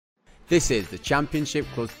This is the Championship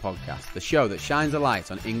Clubs podcast, the show that shines a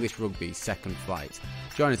light on English rugby's second flight.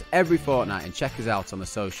 Join us every fortnight and check us out on the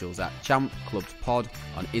socials at Champ Clubs Pod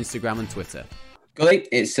on Instagram and Twitter. Gully,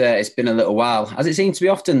 it's been a little while, as it seems to be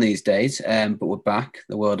often these days, but we're back.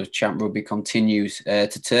 The world of Champ Rugby continues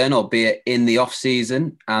to turn, albeit in the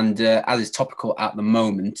off-season, and as is topical at the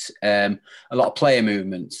moment, a lot of player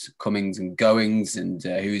movements, comings and goings, and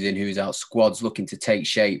who's in, who's out, squads looking to take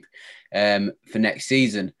shape for next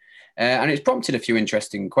season. And it's prompted a few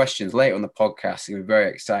interesting questions later on the podcast. It'll be very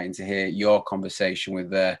exciting to hear your conversation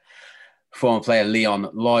with former player Leon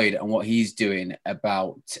Lloyd and what he's doing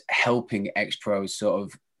about helping ex-pros sort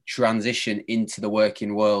of transition into the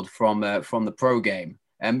working world from the pro game.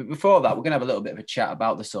 But before that, we're going to have a little bit of a chat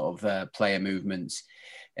about the sort of player movements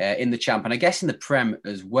in the Champ, and I guess in the Prem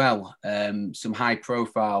as well. Some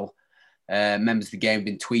high-profile members of the game have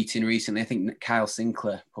been tweeting recently. I think Kyle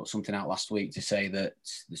Sinclair put something out last week to say that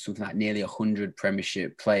there's something like nearly 100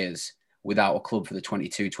 Premiership players without a club for the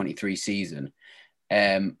 22-23 season.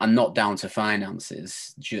 And not down to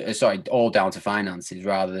finances, all down to finances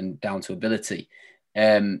rather than down to ability.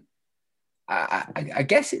 I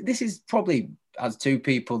guess this is probably, as two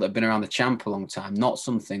people that have been around the Champ a long time, not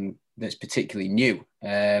something that's particularly new.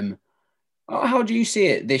 How do you see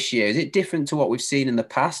it this year? Is it different to what we've seen in the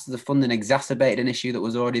past? Has the funding exacerbated an issue that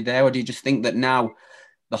was already there? Or do you just think that now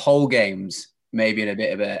the whole game's maybe in a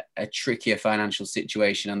bit of a trickier financial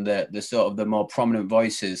situation, and the sort of the more prominent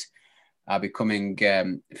voices are becoming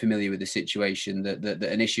familiar with the situation, that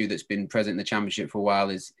an issue that's been present in the Championship for a while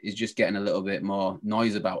is just getting a little bit more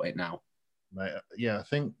noise about it now? Mate, yeah, I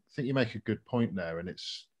think you make a good point there, and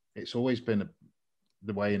it's always been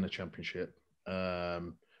the way in the Championship.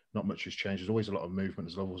 Not much has changed. There's always a lot of movement.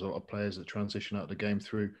 There's always a lot of players that transition out of the game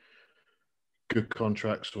through good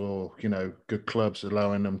contracts or, good clubs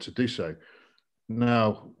allowing them to do so.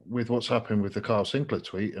 Now, with what's happened with the Kyle Sinclair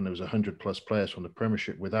tweet, and there was 100 plus players from the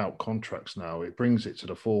Premiership without contracts now, it brings it to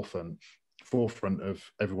the forefront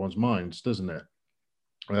of everyone's minds, doesn't it?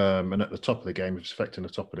 And at the top of the game, if it's affecting the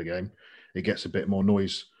top of the game, it gets a bit more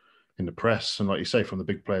noise in the press, and like you say, from the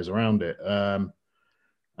big players around it.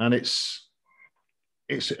 And it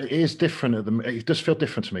is different it does feel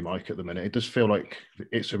different to me, Mike, at the minute. It does feel like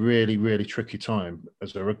it's a really, really tricky time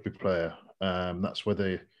as a rugby player. That's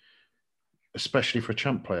where especially for a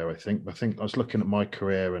Champ player, I think I was looking at my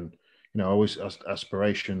career, and I always had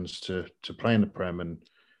aspirations to play in the Prem, and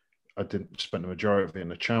I didn't spend the majority of it in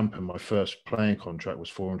the Champ, and my first playing contract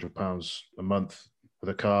was £400 a month with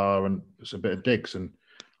a car and it's a bit of digs, and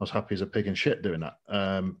I was happy as a pig in shit doing that.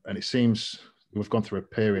 And it seems we've gone through a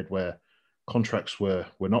period where contracts were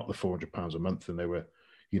not the £400 a month, and they were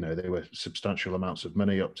substantial amounts of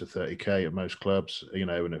money, up to 30k at most clubs, in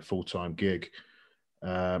a full-time gig.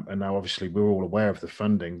 And now, obviously, we're all aware of the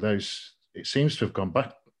funding. It seems to have gone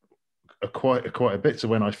back quite a bit to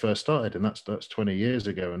when I first started, and that's 20 years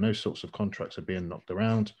ago. And those sorts of contracts are being knocked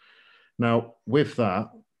around. Now, with that,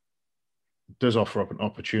 it does offer up an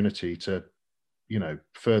opportunity to,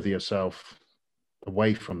 further yourself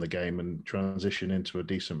away from the game and transition into a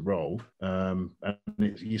decent role. And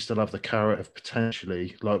you still have the carrot of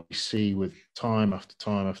potentially, like we see with time after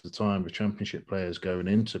time after time, with Championship players going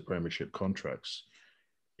into Premiership contracts.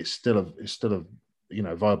 It's still a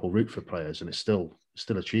viable route for players, and it's still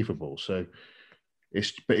achievable. So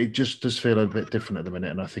but it just does feel a bit different at the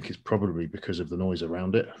minute, and I think it's probably because of the noise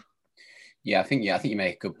around it. I think you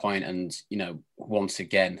make a good point. And, once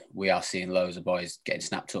again, we are seeing loads of boys getting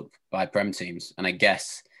snapped up by Prem teams. And I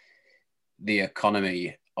guess the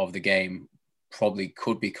economy of the game probably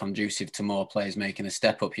could be conducive to more players making a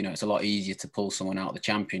step up. It's a lot easier to pull someone out of the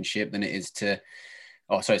Championship than it is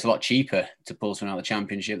it's a lot cheaper to pull someone out of the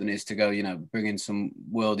Championship than it is to go, bring in some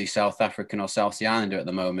worldy South African or South Sea Islander at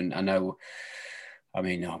the moment. I'm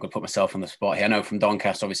going to put myself on the spot here. I know from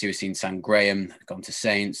Doncaster, obviously, we've seen Sam Graham gone to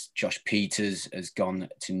Saints. Josh Peters has gone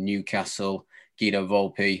to Newcastle. Guido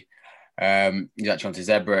Volpe, he's actually on to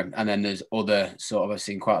Zebra. And then there's other I've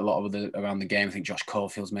seen quite a lot of other around the game. I think Josh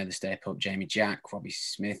Caulfield's made the step up. Jamie Jack, Robbie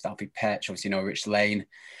Smith, Alfie Petch, obviously, Rich Lane,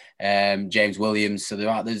 James Williams. So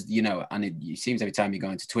there's and it seems every time you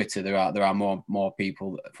go into Twitter, there are more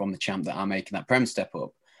people from the Champ that are making that Prem step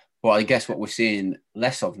up. But I guess what we're seeing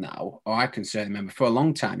less of now, or I can certainly remember for a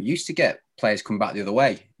long time, you used to get players come back the other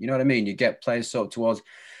way. You know what I mean? You get players sort of towards,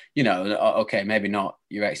 okay, maybe not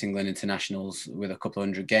your ex-England internationals with a couple of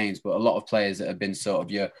hundred games, but a lot of players that have been sort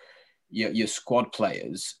of your squad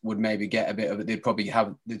players would maybe get a bit of it. They'd probably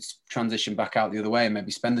have this transition back out the other way and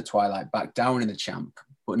maybe spend the twilight back down in the Champ.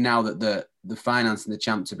 But now that the finance in the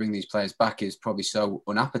Champ to bring these players back is probably so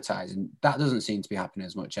unappetizing, that doesn't seem to be happening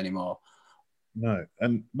as much anymore. No,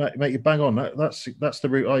 and mate, you bang on. That's the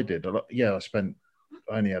route I did. Yeah, I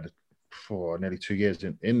only had for nearly 2 years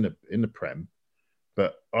in the Prem,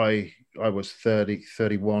 but I was 30,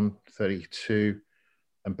 31, 32,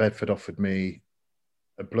 and Bedford offered me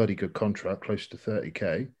a bloody good contract, close to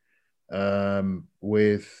 30K.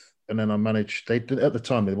 And then I managed. They did at the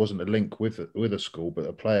time there wasn't a link with a school, but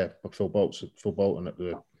a player, Phil Bolton at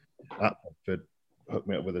Bedford, hooked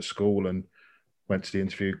me up with a school and went to the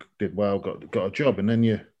interview, did well, got a job, and then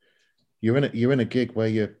you're in a gig where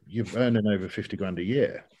you're earning over 50 grand a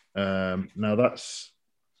year. Now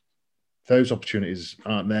those opportunities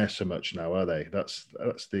aren't there so much now, are they? That's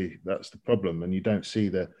the problem, and you don't see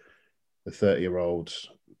the 30-year-olds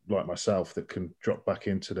like myself that can drop back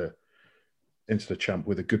into the champ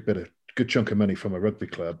with a good chunk of money from a rugby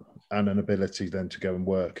club and an ability then to go and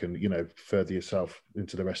work and further yourself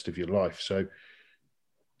into the rest of your life. So,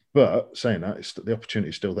 but saying that, the opportunity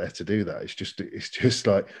is still there to do that. It's just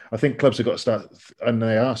like I think clubs have got to start, and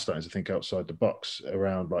they are starting to think outside the box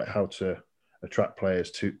around like how to attract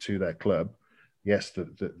players to their club. Yes,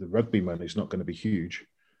 the rugby money is not going to be huge,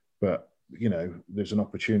 but there's an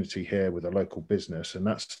opportunity here with a local business, and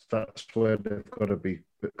that's where they've got to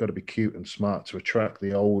be cute and smart to attract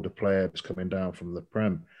the older players coming down from the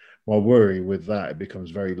Prem. My worry with that, it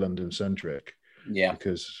becomes very London centric. Yeah,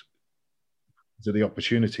 because of the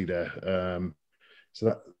opportunity there. So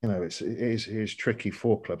that it is tricky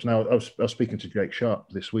for clubs. Now I was speaking to Jake Sharp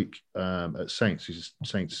this week at Saints. He's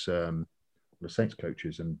Saints the Saints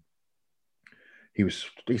coaches, and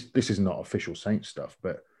this is not official Saints stuff,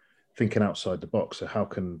 but thinking outside the box. So how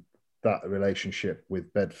can that relationship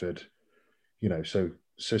with Bedford,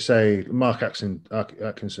 so say Mark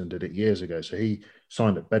Atkinson did it years ago. So he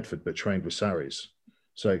signed at Bedford but trained with Sarries.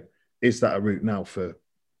 So is that a route now for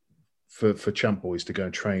champ boys to go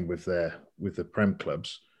and train with the Prem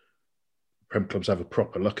clubs? Prem clubs have a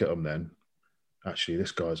proper look at them then. Actually,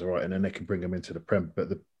 this guy's all right, and then they can bring them into the Prem, but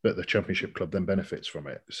the Championship club then benefits from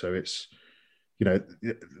it. So it's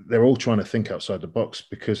they're all trying to think outside the box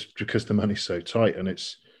because the money's so tight, and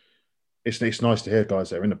it's nice to hear guys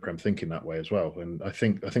that are in the Prem thinking that way as well. And I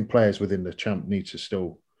think players within the champ need to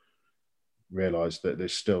still realise that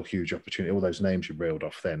there's still huge opportunity. All those names you reeled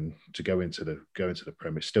off then to go into the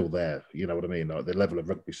Prem is still there. You know what I mean? Like the level of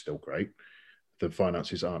rugby is still great. The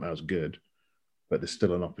finances aren't as good, but there's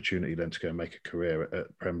still an opportunity then to go and make a career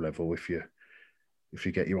at Prem level if you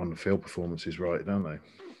get your on the field performances right, don't they?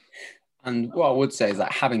 And what I would say is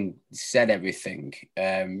that having said everything,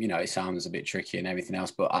 it sounds a bit tricky and everything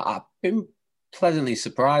else, but I've been pleasantly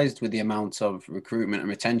surprised with the amount of recruitment and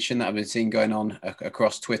retention that I've been seeing going on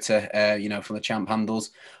across Twitter, from the champ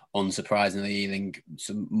handles. Unsurprisingly, Ealing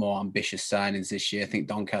some more ambitious signings this year. I think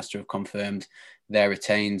Doncaster have confirmed their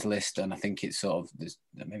retained list, and I think it's there's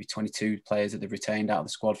maybe 22 players that they've retained out of the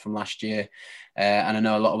squad from last year. And I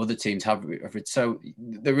know a lot of other teams have. So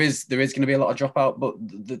there is going to be a lot of dropout, but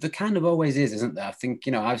the kind of always is, isn't there? I think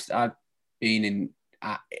I've been in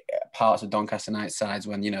parts of Doncaster Knights sides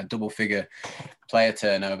when double figure player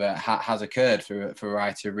turnover has occurred for a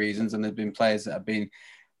variety of reasons, and there's been players that have been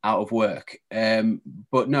out of work.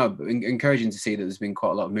 But no, encouraging to see that there's been quite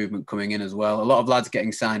a lot of movement coming in as well. A lot of lads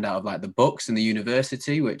getting signed out of like the Bucks and the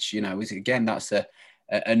university, which is again that's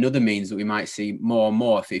another means that we might see more and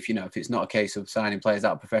more. If it's not a case of signing players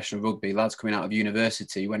out of professional rugby, lads coming out of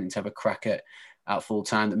university wanting to have a crack at full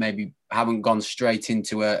time that maybe haven't gone straight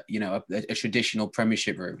into a traditional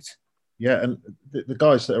Premiership route. Yeah, and the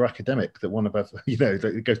guys that are academic that want to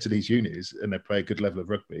they go to these unis and they play a good level of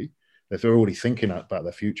rugby, they're already thinking about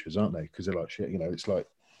their futures, aren't they? Because they're like, shit, it's like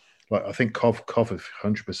I think Cov have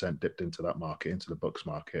 100% dipped into that market, into the Bucks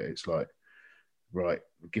market. It's like, right,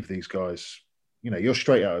 give these guys, you're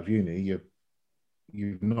straight out of uni,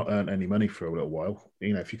 you've not earned any money for a little while.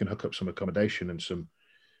 If you can hook up some accommodation and some,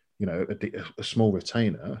 a small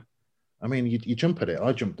retainer, I mean, you jump at it.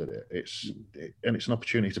 I jumped at it. It's an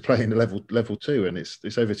opportunity to play in the level two, and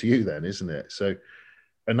it's over to you then, isn't it? So,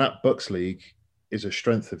 and that Bucks League is a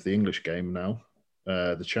strength of the English game now.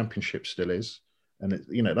 The Championship still is, and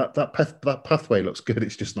that pathway looks good.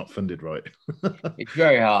 It's just not funded right. It's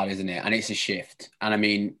very hard, isn't it? And it's a shift. And I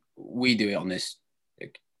mean, we do it on this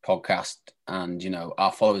podcast, and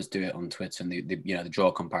our followers do it on Twitter, and the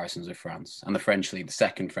draw comparisons with France and the French league. The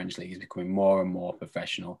second French league is becoming more and more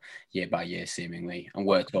professional year by year, seemingly. And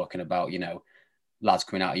we're talking about lads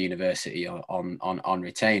coming out of university on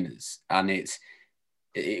retainers, and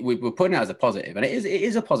we're putting it as a positive, and it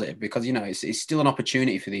is a positive because it's still an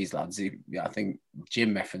opportunity for these lads. I think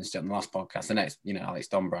Jim referenced it on the last podcast. The next, Alex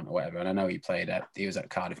Dombrant or whatever, and I know he was at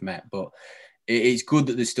Cardiff Met, but it's good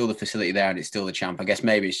that there's still the facility there and it's still the champ. I guess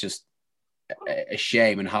maybe it's just a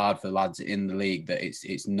shame and hard for the lads in the league that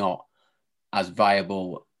it's not as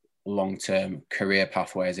viable long-term career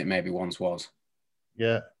pathway as it maybe once was.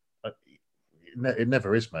 Yeah, it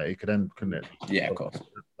never is, mate. It could end, couldn't it? Yeah, of course.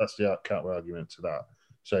 That's the counter argument to that.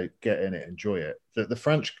 So get in it, enjoy it. The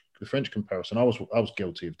French comparison, I was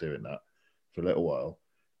guilty of doing that for a little while.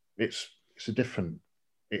 It's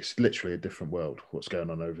literally a different world. What's going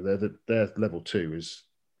on over there? Their level 2 is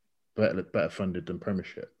better funded than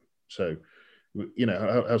Premiership. So,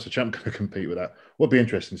 how's the champ going to compete with that? Would be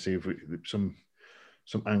interesting to see if some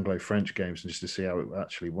Anglo-French games and just to see how it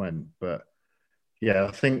actually went. But yeah,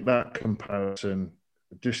 I think that comparison,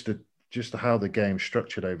 just how the game's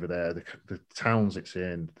structured over there, the towns it's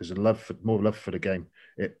in, there's more love for the game.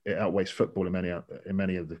 It outweighs football in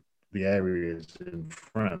many of the areas in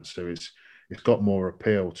France. So it's got more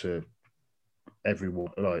appeal to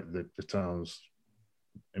everyone, like the towns,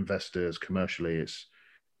 investors, commercially.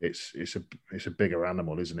 It's a bigger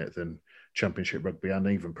animal, isn't it, than Championship rugby and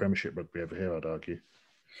even Premiership rugby over here, I'd argue.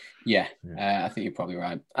 Yeah. I think you're probably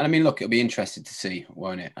right. And I mean, look, it'll be interesting to see,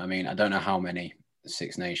 won't it? I mean, I don't know how many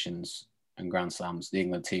Six Nations and Grand Slams the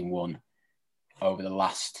England team won over the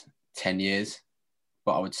last 10 years,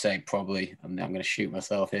 but I would say probably, I'm going to shoot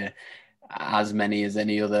myself here, as many as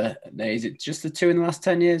any other. Is it just the 2 in the last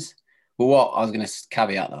 10 years? But what I was going to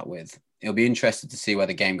caveat that with, it'll be interesting to see where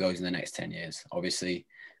the game goes in the next 10 years. Obviously,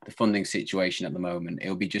 the funding situation at the moment,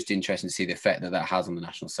 it'll be just interesting to see the effect that has on the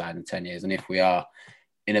national side in 10 years. And if we are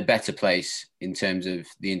in a better place in terms of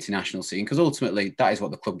the international scene, because ultimately that is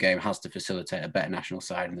what the club game has to facilitate, a better national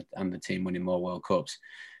side and the team winning more World Cups.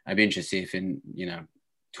 I'd be interested if in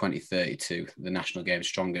 2032 the national game is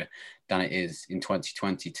stronger than it is in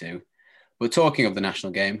 2022. But talking of the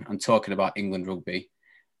national game and talking about England rugby,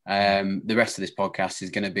 the rest of this podcast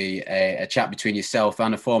is going to be a chat between yourself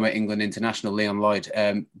and a former England international, Leon Lloyd.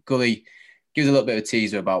 Gully, give us a little bit of a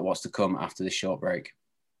teaser about what's to come after this short break.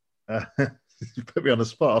 You put me on the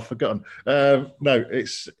spot. I've forgotten. No,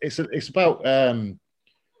 it's about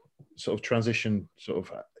sort of transition,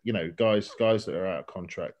 guys that are out of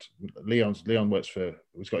contract. Leon works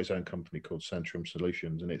he's got his own company called Centrum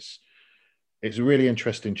Solutions, and it's a really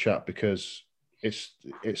interesting chat because it's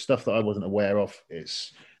stuff that I wasn't aware of.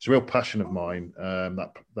 It's a real passion of mine,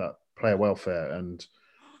 that player welfare, and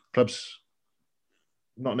clubs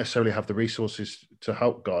not necessarily have the resources to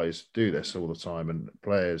help guys do this all the time, and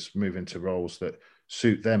players move into roles that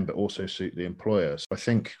suit them but also suit the employer. So I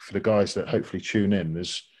think for the guys that hopefully tune in,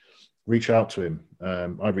 is reach out to him.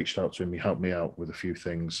 I reached out to him. He helped me out with a few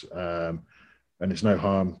things, and there's no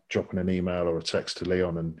harm dropping an email or a text to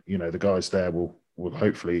Leon, and the guys there will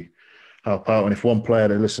hopefully help out. And if one player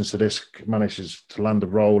that listens to this manages to land a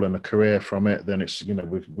role and a career from it, then it's,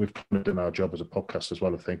 we've kind of done our job as a podcast as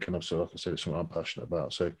well, I think. And also, like I said, it's something I'm passionate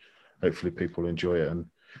about. So hopefully people enjoy it and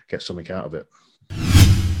get something out of it.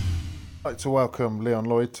 I'd like to welcome Leon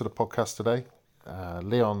Lloyd to the podcast today.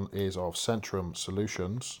 Leon is of Centrum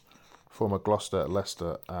Solutions, former Gloucester,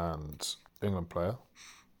 Leicester and England player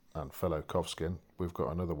and fellow Covskin. We've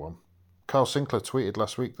got another one. Carl Sinclair tweeted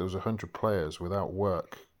last week there was 100 players without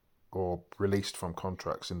work or released from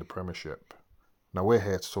contracts in the Premiership. Now we're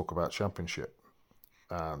here to talk about Championship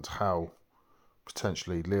and how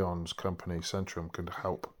potentially Leon's company Centrum can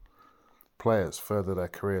help players further their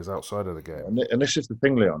careers outside of the game. And this is the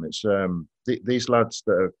thing, Leon. It's these lads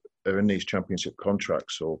that are in these Championship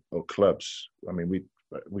contracts or clubs. I mean,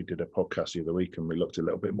 we did a podcast the other week and we looked a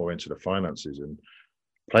little bit more into the finances, and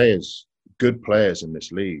good players in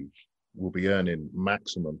this league will be earning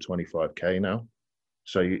maximum 25k now.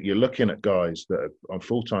 So you're looking at guys that are on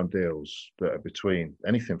full-time deals that are between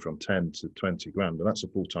anything from 10 to 20 grand, and that's a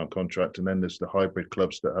full-time contract. And then there's the hybrid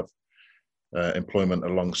clubs that have employment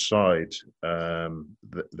alongside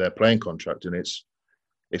their playing contract, and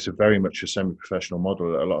it's a very much a semi-professional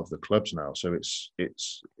model at a lot of the clubs now. So it's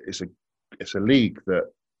a league that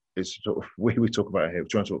is sort of, we talk about it here, we're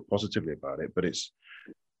trying to talk positively about it, but it's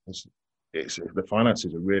the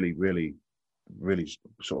finances are really, really, really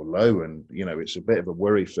sort of low, and it's a bit of a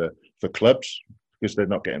worry for clubs because they're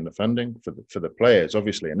not getting the funding for the players,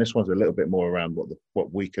 obviously. And this one's a little bit more around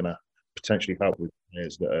what we can potentially help with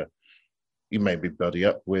players that are, you maybe buddy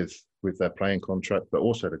up with their playing contract, but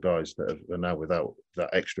also the guys that are now without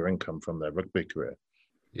that extra income from their rugby career.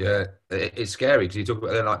 Yeah, it's scary because you talk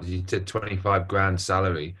about, like you said, 25 grand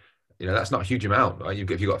salary. That's not a huge amount, right?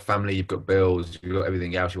 If you've got family, you've got bills, you've got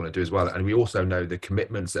everything else you want to do as well. And we also know the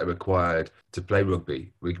commitments that are required to play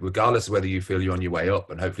rugby, regardless of whether you feel you're on your way up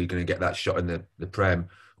and hopefully going to get that shot in the Prem,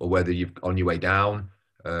 or whether you're on your way down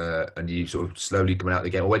and you sort of slowly coming out of the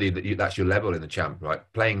game, or whether that's your level in the Champ, right?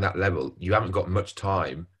 Playing that level, you haven't got much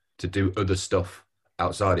time to do other stuff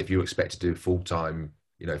outside if you expect to do full-time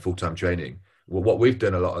training. Well, what we've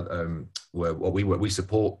done a lot of, we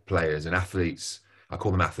support players and athletes. I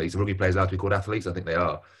call them athletes. The rugby players allowed to be called athletes. I think they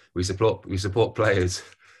are. We support players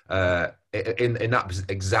in that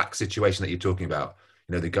exact situation that you're talking about.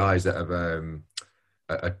 You know, the guys that have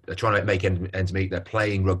are trying to make ends meet. They're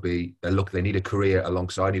playing rugby. They need a career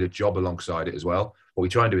alongside, need a job alongside it as well. What we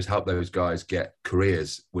try and do is help those guys get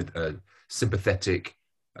careers with sympathetic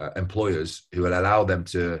employers who will allow them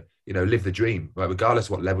to, live the dream. Right, regardless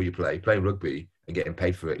of what level you play, playing rugby and getting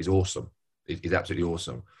paid for it is awesome. It's absolutely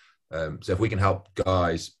awesome. So if we can help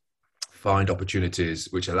guys find opportunities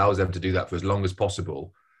which allows them to do that for as long as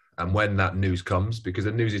possible, and when that news comes, because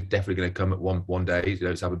the news is definitely going to come at one day,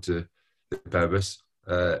 it's happened to the pair of us.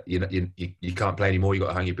 You can't play anymore. You got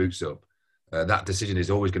to hang your boots up. That decision is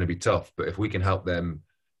always going to be tough. But if we can help them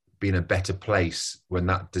be in a better place when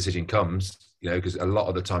that decision comes, because a lot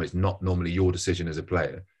of the time it's not normally your decision as a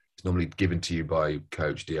player. It's normally given to you by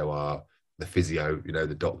coach, DOR, the physio,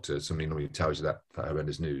 the doctor. Somebody normally tells you that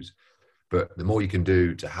horrendous news. But the more you can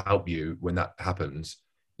do to help you when that happens,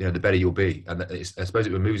 the better you'll be. And I suppose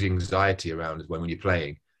it removes anxiety around when you're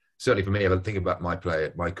playing. Certainly for me, if I think about my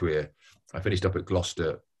career, I finished up at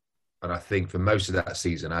Gloucester, and I think for most of that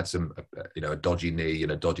season, I had some, a dodgy knee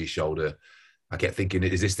and a dodgy shoulder. I kept thinking,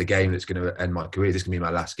 is this the game that's going to end my career? Is this going to be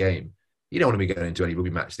my last game? You don't want to be going into any rugby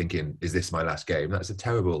match thinking, is this my last game? That's a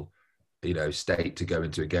terrible, state to go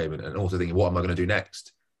into a game, and also thinking, what am I going to do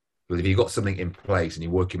next? But if you've got something in place and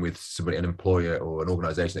you're working with somebody, an employer or an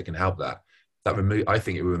organisation that can help I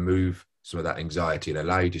think it will remove some of that anxiety and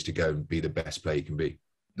allow you just to go and be the best player you can be.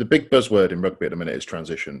 The big buzzword in rugby at the minute is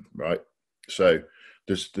transition, right? So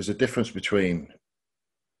there's a difference between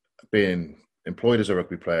being employed as a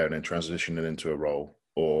rugby player and then transitioning into a role,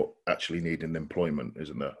 or actually needing employment,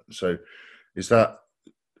 isn't there? So it's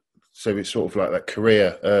sort of like that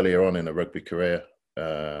career earlier on in a rugby career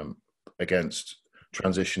against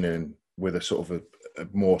transitioning with a sort of a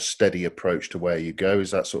more steady approach to where you go.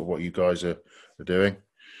 Is that sort of what you guys are doing?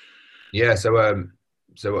 Yeah. So at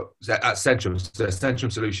Centrum,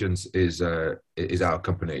 Centrum Solutions is our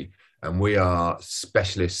company, and we are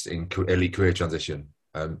specialists in early career transition.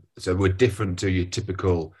 So we're different to your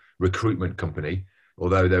typical recruitment company,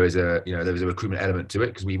 although there is a recruitment element to it,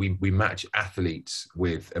 because we match athletes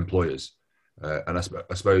with employers. And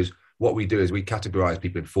I suppose what we do is we categorize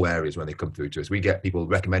people in 4 areas when they come through to us. We get people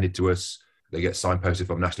recommended to us. They get signposted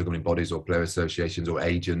from national governing bodies or player associations or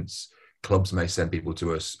agents. Clubs may send people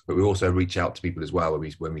to us, but we also reach out to people as well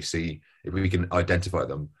when we see if we can identify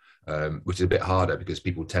them, which is a bit harder because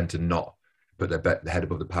people tend to not put their head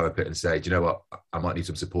above the parapet and say, do you know what, I might need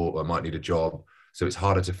some support, or I might need a job. So it's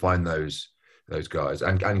harder to find those guys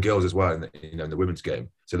and girls as well in the women's game.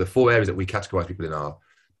 So the 4 areas that we categorize people in are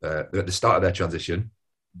at the start of their transition,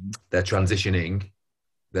 they're transitioning,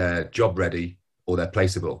 they're job ready, or they're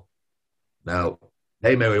placeable. Now,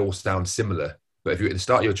 they may all sound similar, but if you're at the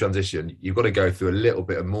start of your transition, you've got to go through a little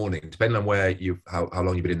bit of mourning, depending on how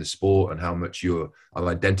long you've been in the sport and how much you're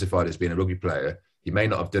identified as being a rugby player. You may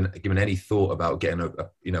not have given any thought about getting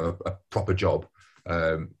a proper job.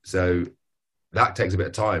 So that takes a bit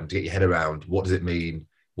of time to get your head around. What does it mean?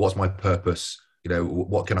 What's my purpose?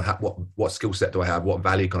 What can I have? What skill set do I have? What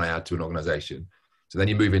value can I add to an organisation? So then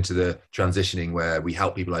you move into the transitioning where we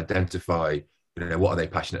help people identify, what are they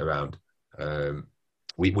passionate around.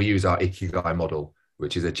 We use our Ikigai model,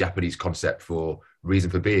 which is a Japanese concept for reason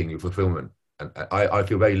for being, fulfillment. And I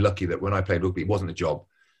feel very lucky that when I played rugby, it wasn't a job.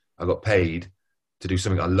 I got paid to do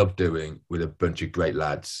something I loved doing with a bunch of great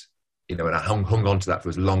lads, and I hung on to that for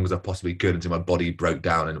as long as I possibly could until my body broke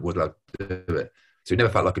down and was allowed to do it. So it never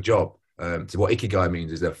felt like a job. So what Ikigai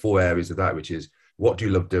means is there are 4 areas of that, which is what do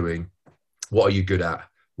you love doing? What are you good at?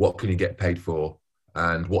 What can you get paid for?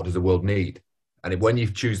 And what does the world need? And when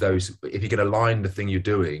you choose those, if you can align the thing you're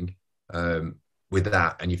doing with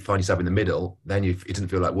that, and you find yourself in the middle, then it doesn't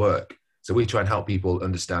feel like work. So we try and help people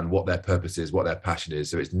understand what their purpose is, what their passion is.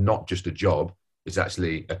 So it's not just a job, it's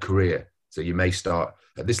actually a career. So you may start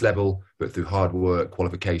at this level, but through hard work,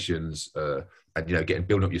 qualifications, and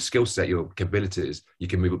building up your skill set, your capabilities, you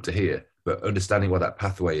can move up to here. But understanding what that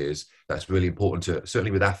pathway is, that's really important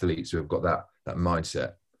certainly with athletes who have got that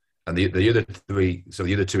mindset. And the other 3, so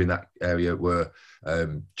the other 2 in that area were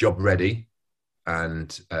job ready and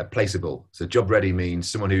placeable. So job ready means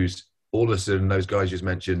someone who's all of a sudden, those guys just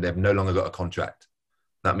mentioned, they've no longer got a contract.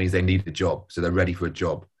 That means they need a job. So they're ready for a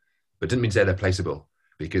job. But it doesn't mean they're placeable,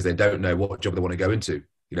 because they don't know what job they want to go into.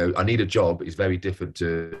 I need a job is very different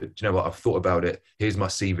to, do you know what, I've thought about it. Here's my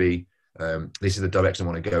CV. This is the direction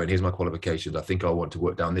I want to go. And here's my qualifications. I think I want to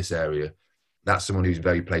work down this area. that's someone who's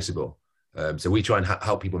very placeable. So we try and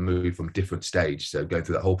help people move from different stage. So going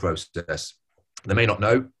through that whole process, they may not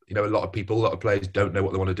know. A lot of people, a lot of players don't know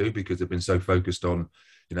what they want to do because they've been so focused on,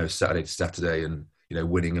 Saturday to Saturday and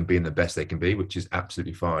winning and being the best they can be, which is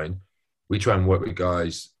absolutely fine. We try and work with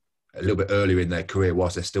guys a little bit earlier in their career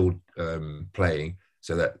whilst they're still playing,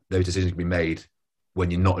 so that those decisions can be made when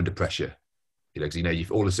you're not under pressure. Because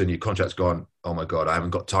you've all of a sudden your contract's gone. Oh my God, I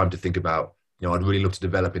haven't got time to think about. I'd really love to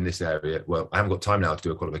develop in this area. Well, I haven't got time now to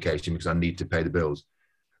do a qualification because I need to pay the bills.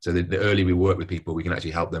 So the earlier we work with people, we can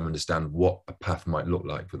actually help them understand what a path might look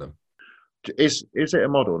like for them. Is it a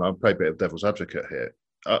model? And I'll play a bit of devil's advocate here.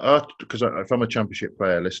 Because if I'm a championship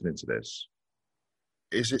player listening to this,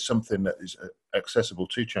 is it something that is accessible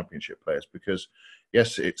to championship players? Because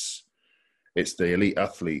yes, it's the elite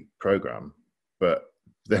athlete program, but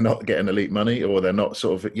they're not getting elite money, or they're not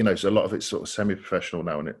sort of, so a lot of it's sort of semi-professional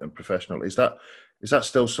now and professional. Is that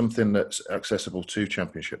still something that's accessible to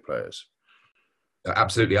championship players?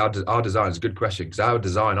 Absolutely. Our design is a good question,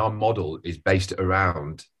 because our model is based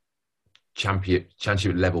around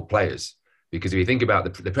championship level players. Because if you think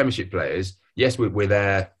about the Premiership players, yes, we're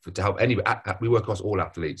there to help we work across all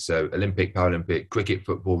athletes. So Olympic, Paralympic, cricket,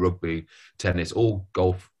 football, rugby, tennis, all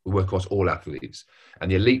golf, we work across all athletes.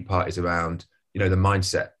 And the elite part is around, the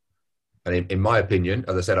mindset. And in my opinion,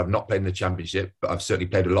 as I said, I've not played in the Championship, but I've certainly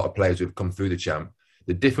played a lot of players who have come through the champ.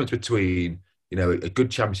 The difference between, a good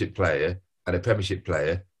Championship player and a Premiership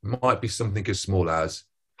player might be something as small as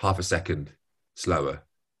half a second slower,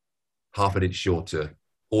 half an inch shorter,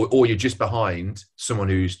 or you're just behind someone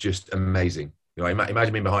who's just amazing.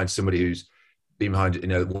 Imagine being behind somebody who's been behind,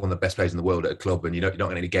 one of the best players in the world at a club, and you're not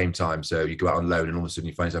getting any game time, so you go out on loan, and all of a sudden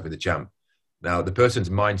you find yourself in the champ. Now, the person's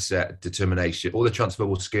mindset, determination, all the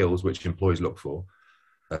transferable skills which employers look for,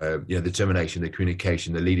 the determination, the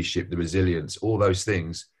communication, the leadership, the resilience, all those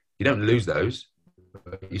things, you don't lose those.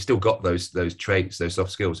 You still got those traits, those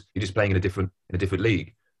soft skills. You're just playing in a different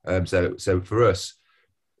league. So for us,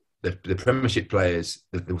 the Premiership players,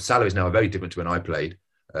 the salaries now are very different to when I played.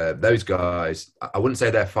 Those guys, I wouldn't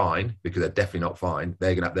say they're fine, because they're definitely not fine.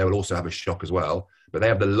 They will also have a shock as well, but they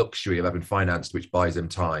have the luxury of having finance, which buys them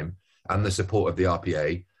time, and the support of the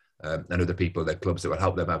RPA and other people, their clubs, that will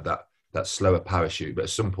help them have that slower parachute. But at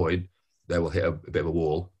some point, they will hit a bit of a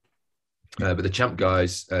wall. But the champ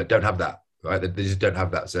guys don't have that, right? They just don't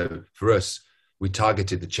have that. So for us, we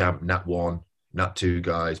targeted the champ Nat 1, Nat 2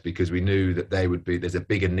 guys, because we knew that there's a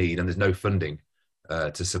bigger need, and there's no funding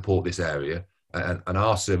to support this area. And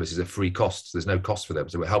our services are free costs. There's no cost for them.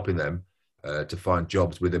 So we're helping them to find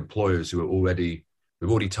jobs with employers we've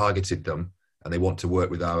already targeted them, and they want to work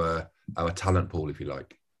with our talent pool, if you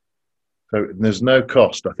like. So there's no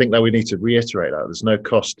cost. I think that we need to reiterate that. There's no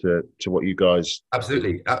cost to what you guys...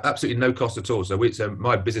 Absolutely no cost at all. So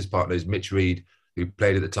my business partner is Mitch Reed, who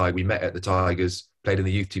played at the Tigers. We met at the Tigers, played in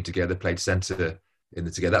the youth team together, played centre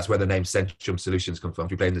together. That's where the name Centrum Solutions comes from.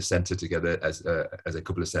 We played in the centre together as a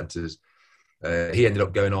couple of centres. He ended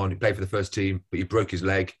up going on. He played for the first team, but he broke his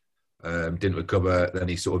leg, didn't recover. Then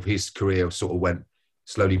his career sort of went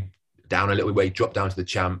slowly down a little bit. He dropped down to the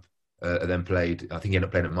champ, and then played. I think he ended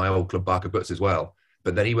up playing at my old club, Barker Butts, as well.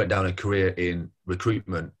 But then he went down a career in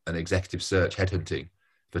recruitment and executive search, headhunting,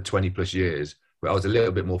 for 20 plus years. Where I was a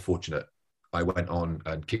little bit more fortunate. I went on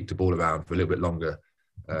and kicked the ball around for a little bit longer,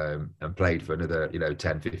 and played for another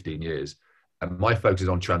 10, 15 years. And my focus is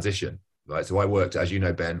on transition. Right, so I worked, as you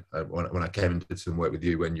know, Ben, when I came and did some work with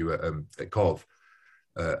you when you were at Cov.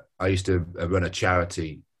 I used to run a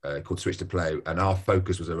charity called Switch to Play, and our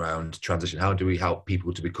focus was around transition. How do we help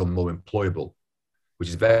people to become more employable, which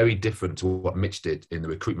is very different to what Mitch did in the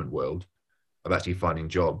recruitment world of actually finding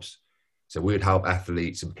jobs. So we would help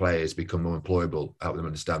athletes and players become more employable, help them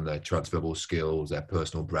understand their transferable skills, their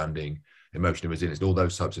personal branding, emotional resilience, all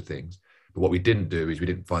those types of things. But what we didn't do is we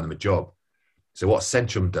didn't find them a job. So what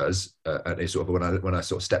Centrum does, and it's sort of when I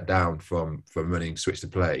sort of step down from running Switch to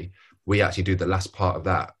Play, we actually do the last part of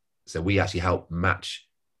that. So we actually help match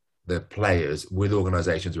the players with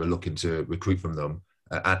organisations who are looking to recruit from them,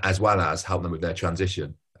 as well as help them with their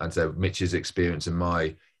transition. And so Mitch's experience and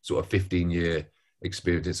my sort of 15-year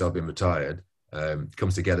experience since I've been retired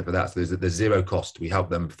comes together for that. So there's zero cost. We help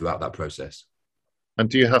them throughout that process. And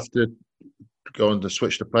do you have to go on the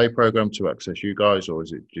Switch to Play program to access you guys, or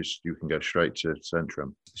is it just you can go straight to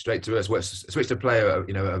Centrum? Straight to us. Well, Switch to Play are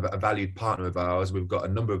a valued partner of ours. We've got a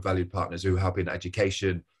number of valued partners who help in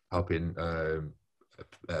education, help in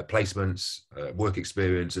placements, work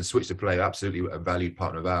experience, and Switch to Play are absolutely a valued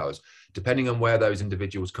partner of ours. Depending on where those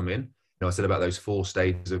individuals come in, I said about those 4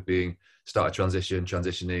 stages of being starter transition,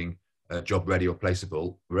 transitioning, job ready or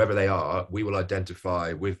placeable, wherever they are, we will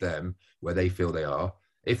identify with them where they feel they are.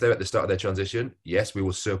 If they're at the start of their transition, yes, we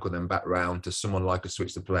will circle them back round to someone like a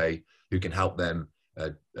Switch to Play who can help them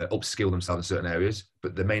upskill themselves in certain areas,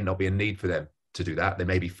 but there may not be a need for them to do that. They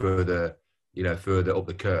may be further up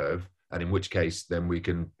the curve, and in which case then we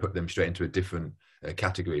can put them straight into a different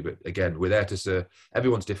category. But again, we're there to serve.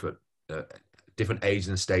 Everyone's different, different ages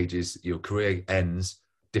and stages. Your career ends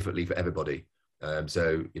differently for everybody.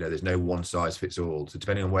 So, there's no one size fits all. So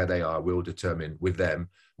depending on where they are, we'll determine with them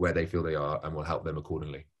where they feel they are, and we'll help them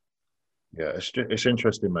accordingly. Yeah, it's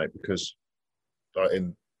interesting, mate, because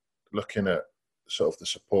in looking at sort of the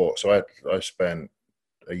support, so I spent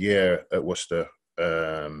a year at Worcester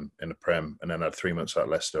in the Prem, and then I had 3 months at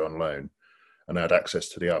Leicester on loan, and I had access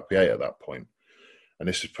to the RPA at that point. And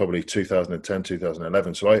this is probably 2010,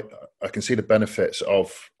 2011. So I can see the benefits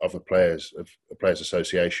of a players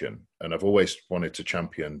association, and I've always wanted to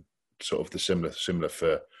champion sort of the similar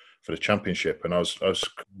for the championship. And I was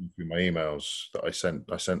through my emails that I sent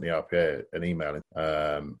the RPA an email,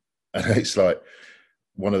 and it's like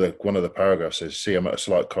one of the paragraphs says, "See, I'm at a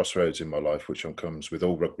slight crossroads in my life, which comes with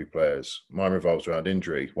all rugby players. Mine revolves around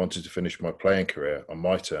injury, wanting to finish my playing career on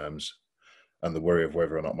my terms, and the worry of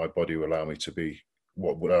whether or not my body will allow me to be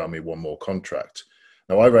what would allow me one more contract."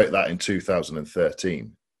 Now, I wrote that in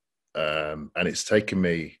 2013, and it's taken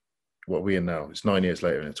me, what are we in now? It's 9 years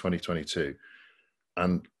later in 2022.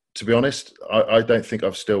 And to be honest, I don't think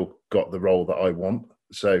I've still got the role that I want.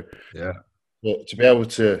 So yeah, to be able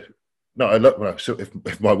to, no, I love, well, so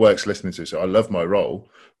if my work's listening to, so I love my role,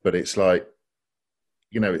 but it's like,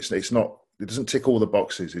 it's not, it doesn't tick all the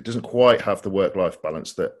boxes. It doesn't quite have the work-life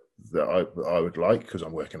balance that I would like, because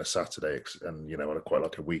I'm working a Saturday and I quite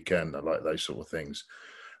like a weekend. I like those sort of things,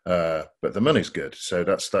 but the money's good, so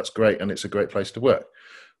that's great, and it's a great place to work.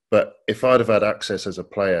 But if I'd have had access as a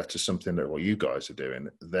player to something that what you guys are doing,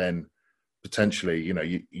 then potentially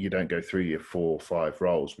you don't go through your 4 or 5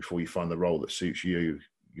 roles before you find the role that suits you,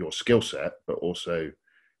 your skill set, but also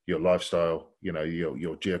your lifestyle,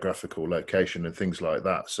 your geographical location and things like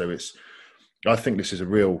that. So I think this is a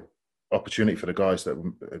real opportunity for the guys that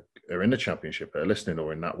are in the championship, that are listening,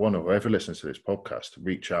 or in that one, or whoever listens to this podcast, to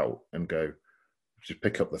reach out and go, just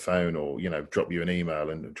pick up the phone, or drop you an email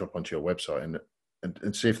and drop onto your website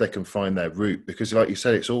and see if they can find their route. Because like you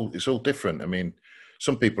said, it's all different. I mean,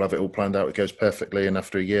 some people have it all planned out, it goes perfectly, and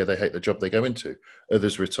after a year they hate the job they go into.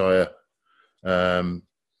 Others retire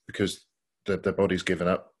because their body's given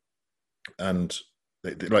up, and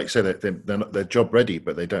like you said, they're job ready,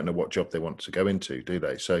 but they don't know what job they want to go into, do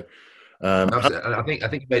they? So I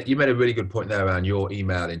think you made a really good point there around your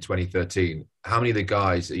email in 2013. How many of the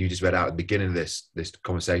guys that you just read out at the beginning of this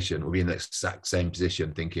conversation will be in the exact same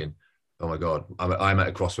position, thinking, "Oh my God, I'm at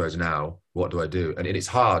a crossroads now. What do I do?" And it's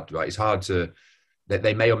hard, right? It's hard to.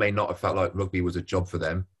 They may or may not have felt like rugby was a job for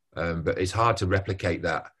them, but it's hard to replicate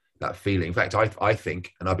that feeling. In fact, I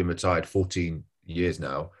think, and I've been retired 14 years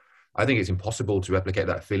now, I think it's impossible to replicate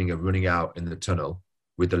that feeling of running out in the tunnel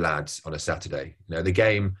with the lads on a Saturday. The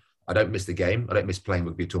game. I don't miss the game. I don't miss playing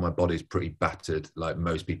rugby at all. My body's pretty battered, like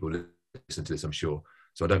most people listen to this, I'm sure.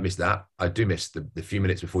 So I don't miss that. I do miss the few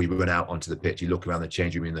minutes before you run out onto the pitch. You look around the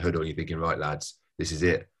change room in the huddle and you're thinking, right, lads, this is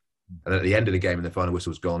it. And at the end of the game, and the final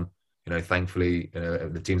whistle's gone, thankfully,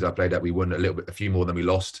 the teams I played at, we won a few more than we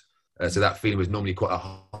lost. So that feeling was normally quite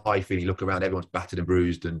a high feeling. You look around, everyone's battered and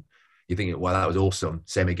bruised, and you're thinking, well, that was awesome.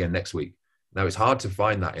 Same again next week. Now, it's hard to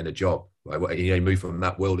find that in a job. Right? You move from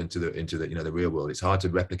that world into the real world. It's hard to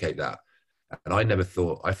replicate that. And I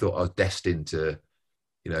thought I was destined to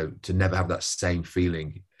never have that same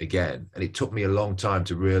feeling again. And it took me a long time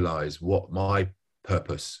to realize what my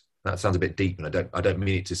purpose. That sounds a bit deep, and I don't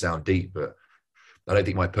mean it to sound deep, but I don't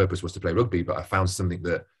think my purpose was to play rugby. But I found something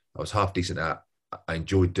that I was half decent at, I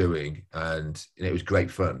enjoyed doing, and it was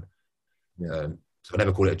great fun. Yeah. So I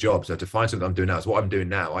never call it a job. So to find something I'm doing now is what I'm doing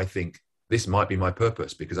now. I think this might be my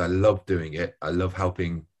purpose, because I love doing it. I love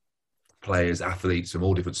helping players, athletes from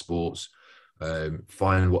all different sports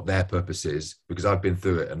find what their purpose is, because I've been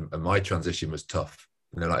through it, and my transition was tough.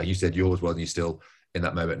 Like you said, yours was, and you're still in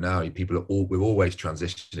that moment now. We're always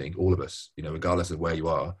transitioning, all of us, regardless of where you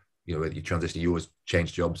are. Whether you transition, you always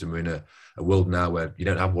change jobs, and we're in a world now where you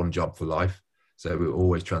don't have one job for life. So we're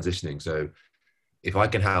always transitioning. So if I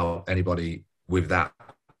can help anybody with that,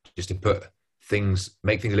 just to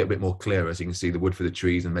make things a little bit more clearer, so you can see the wood for the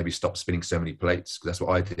trees, and maybe stop spinning so many plates. Because that's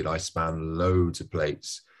what I did. I span loads of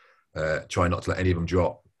plates, try not to let any of them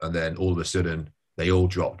drop. And then all of a sudden they all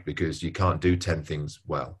dropped, because you can't do 10 things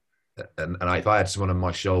well. And if I had someone on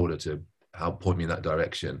my shoulder to help point me in that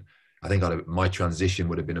direction, I think my transition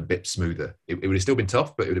would have been a bit smoother. It would have still been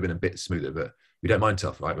tough, but it would have been a bit smoother. But we don't mind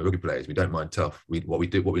tough, right? We're rugby players. We don't mind tough. What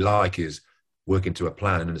we like is working to a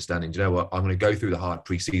plan and understanding, do you know what? I'm going to go through the hard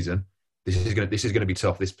pre-season. This is going to be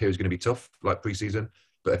tough. This period is going to be tough, like pre-season.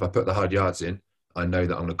 But if I put the hard yards in, I know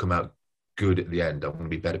that I'm going to come out good at the end. I'm going to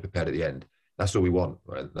be better prepared at the end. That's what we want,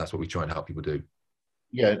 right? That's what we try and help people do.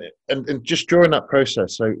 Yeah, and just during that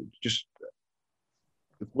process, so just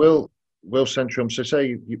will Centrum, so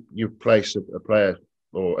say you place a player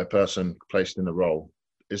or a person placed in a role,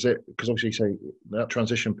 is it, because obviously you say that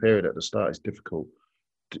transition period at the start is difficult.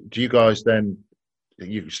 Do you guys then,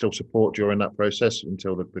 you still support during that process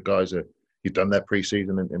until the guys you've done their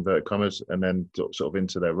pre-season in inverted commas and then sort of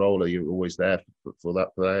into their role? Are you always there for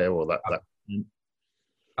that player or that?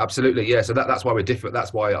 Absolutely, yeah. So that's why we're different.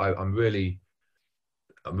 That's why I'm really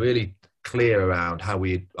clear around how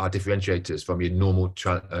we are differentiators from your normal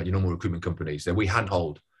recruitment companies. So we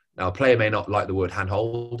handhold. Now, a player may not like the word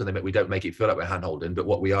handhold, and we don't make it feel like we're handholding. But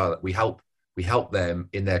what we are, we help them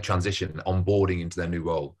in their transition, onboarding into their new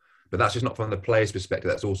role. But that's just not from the player's perspective.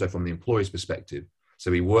 That's also from the employer's perspective.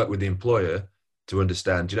 So we work with the employer to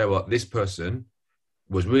understand, do you know what, this person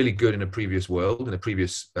was really good in a previous world, in a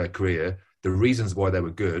previous career. The reasons why they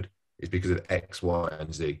were good is because of X, Y,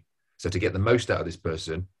 and Z. So to get the most out of this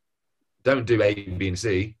person, don't do A, B, and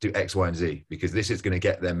C, do X, Y, and Z, because this is going to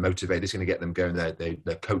get them motivated. This is going to get them going. They're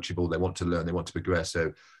coachable. They want to learn. They want to progress.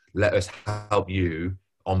 So let us help you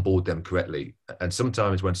onboard them correctly. And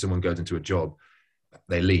sometimes when someone goes into a job,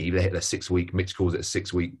 they leave, they hit their 6 week, Mitch calls it a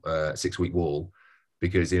 6 week wall,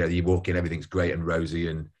 because, you walk in, everything's great and rosy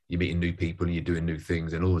and you're meeting new people and you're doing new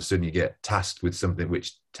things. And all of a sudden you get tasked with something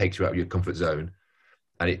which takes you out of your comfort zone.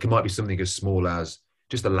 And it might be something as small as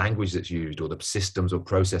just the language that's used or the systems or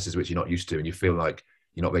processes which you're not used to, and you feel like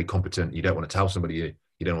you're not very competent. You don't want to tell somebody you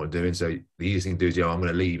don't know what you're doing. So the easiest thing to do is, I'm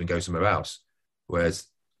going to leave and go somewhere else. Whereas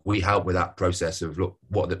we help with that process of, look,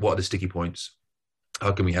 what are the sticky points?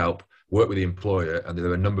 How can we help? Work with the employer. And there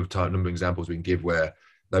are a number of examples we can give where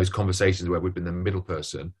those conversations where we've been the middle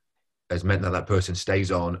person has meant that person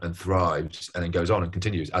stays on and thrives and then goes on and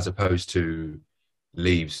continues, as opposed to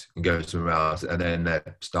leaves and goes somewhere else and then they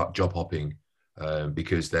start job hopping.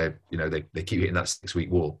 Because they keep hitting that 6 week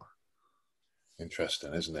wall.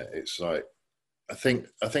 Interesting, isn't it? It's like, I think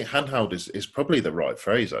handheld is probably the right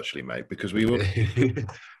phrase actually, mate, because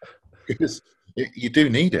because you do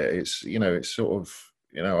need it. It's it's sort of,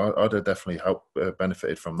 I'd have definitely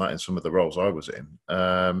benefited from that in some of the roles I was in.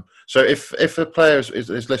 So if a player is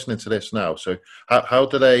listening to this now, so how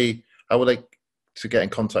will they to get in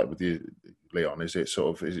contact with you, Leon? Is it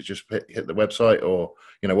just hit the website, or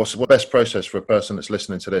what's the best process for a person that's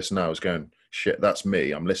listening to this now is going, shit, that's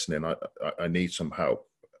me, I'm listening, I need some help.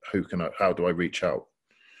 How do I reach out?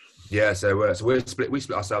 Yeah, so we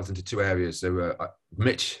split ourselves into two areas. So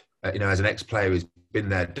Mitch, as an ex-player, has been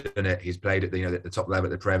there, done it. He's played at the top level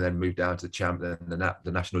at the Prem, then moved down to the Champ, then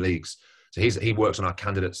the National Leagues. So he works on our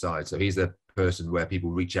candidate side. So he's the person where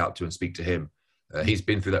people reach out to and speak to him. He's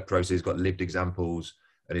been through that process. He's got lived examples.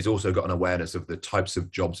 And he's also got an awareness of the types of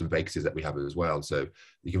jobs and vacancies that we have as well. So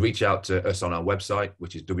you can reach out to us on our website,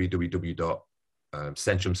 which is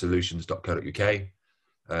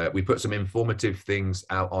www.centrumsolutions.co.uk. We put some informative things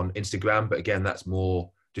out on Instagram, but again, that's more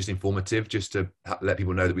just informative, just to let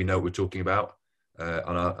people know that we know what we're talking about.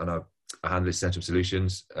 On our handle is Centrum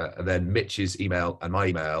Solutions. And then Mitch's email and my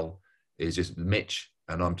email is just Mitch,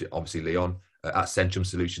 and I'm obviously Leon, at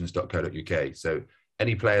centrumsolutions.co.uk. So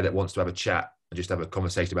any player that wants to have a chat and just have a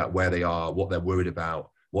conversation about where they are, what they're worried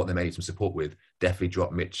about, what they may need some support with, definitely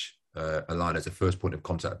drop Mitch a line as a first point of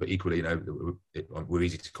contact. But equally, we're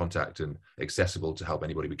easy to contact and accessible to help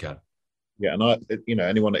anybody we can. Yeah, and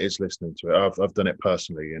anyone that is listening to it, I've done it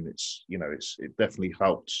personally, and it definitely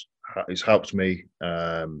helped. It's helped me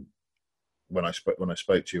when I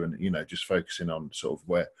spoke to you, and just focusing on sort of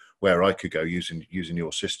where I could go using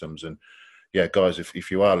your systems. And yeah, guys,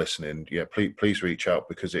 if you are listening, yeah, please reach out,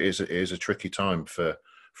 because it is a tricky time for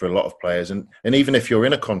a lot of players. And even if you're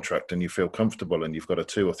in a contract and you feel comfortable and you've got a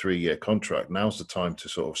 2 or 3 year contract, now's the time to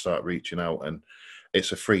sort of start reaching out. And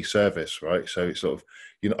it's a free service, right? So it's sort of,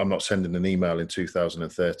 I'm not sending an email in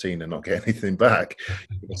 2013 and not get anything back.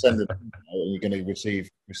 You're sending an email and you're going to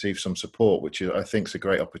receive some support, which I think is a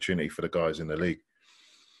great opportunity for the guys in the league.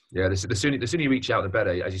 Yeah, the sooner you reach out, the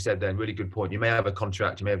better. As you said, then, really good point. You may have a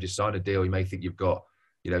contract, you may have just signed a deal, you may think you've got,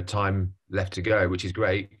 time left to go, which is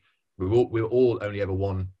great. We're all only ever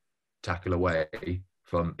one tackle away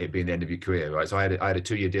from it being the end of your career, right? So I had a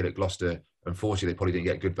 2 year deal at Gloucester. Unfortunately, they probably didn't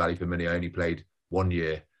get good value for money. I only played 1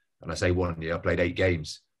 year, and I say 1 year, I played 8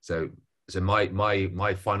 games. So So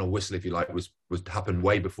my final whistle, if you like, was happened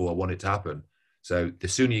way before I wanted it to happen. So the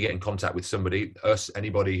sooner you get in contact with somebody, us,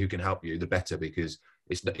 anybody who can help you, the better, because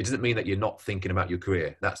it doesn't mean that you're not thinking about your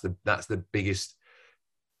career. That's the biggest,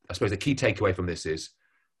 I suppose the key takeaway from this is,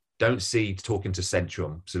 don't see talking to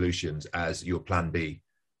Centrum Solutions as your plan B.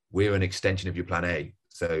 We're an extension of your plan A.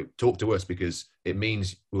 So talk to us, because it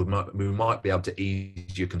means we might be able to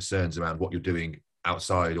ease your concerns around what you're doing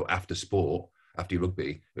outside or after sport, after your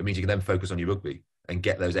rugby. It means you can then focus on your rugby and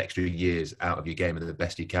get those extra years out of your game and the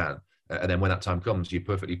best you can. And then when that time comes, you're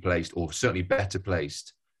perfectly placed, or certainly better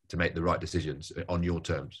placed, to make the right decisions on your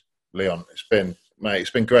terms. Leon,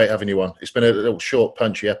 it's been great having you on. It's been a little short,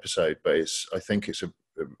 punchy episode, but I think it's a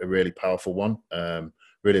really powerful one.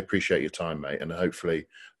 Really appreciate your time, mate, and hopefully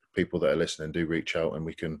people that are listening do reach out and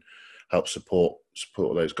we can help support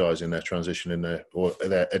those guys in their transition or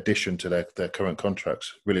their addition to their current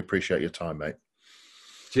contracts. Really appreciate your time, mate.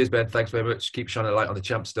 Cheers, Ben. Thanks very much. Keep shining a light on the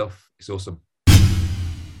champ stuff. It's awesome.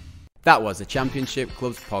 That was the Championship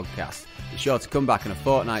Clubs podcast. Be sure to come back in a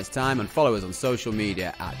fortnight's time and follow us on social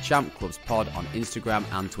media at Champ Clubs Pod on Instagram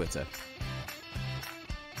and Twitter.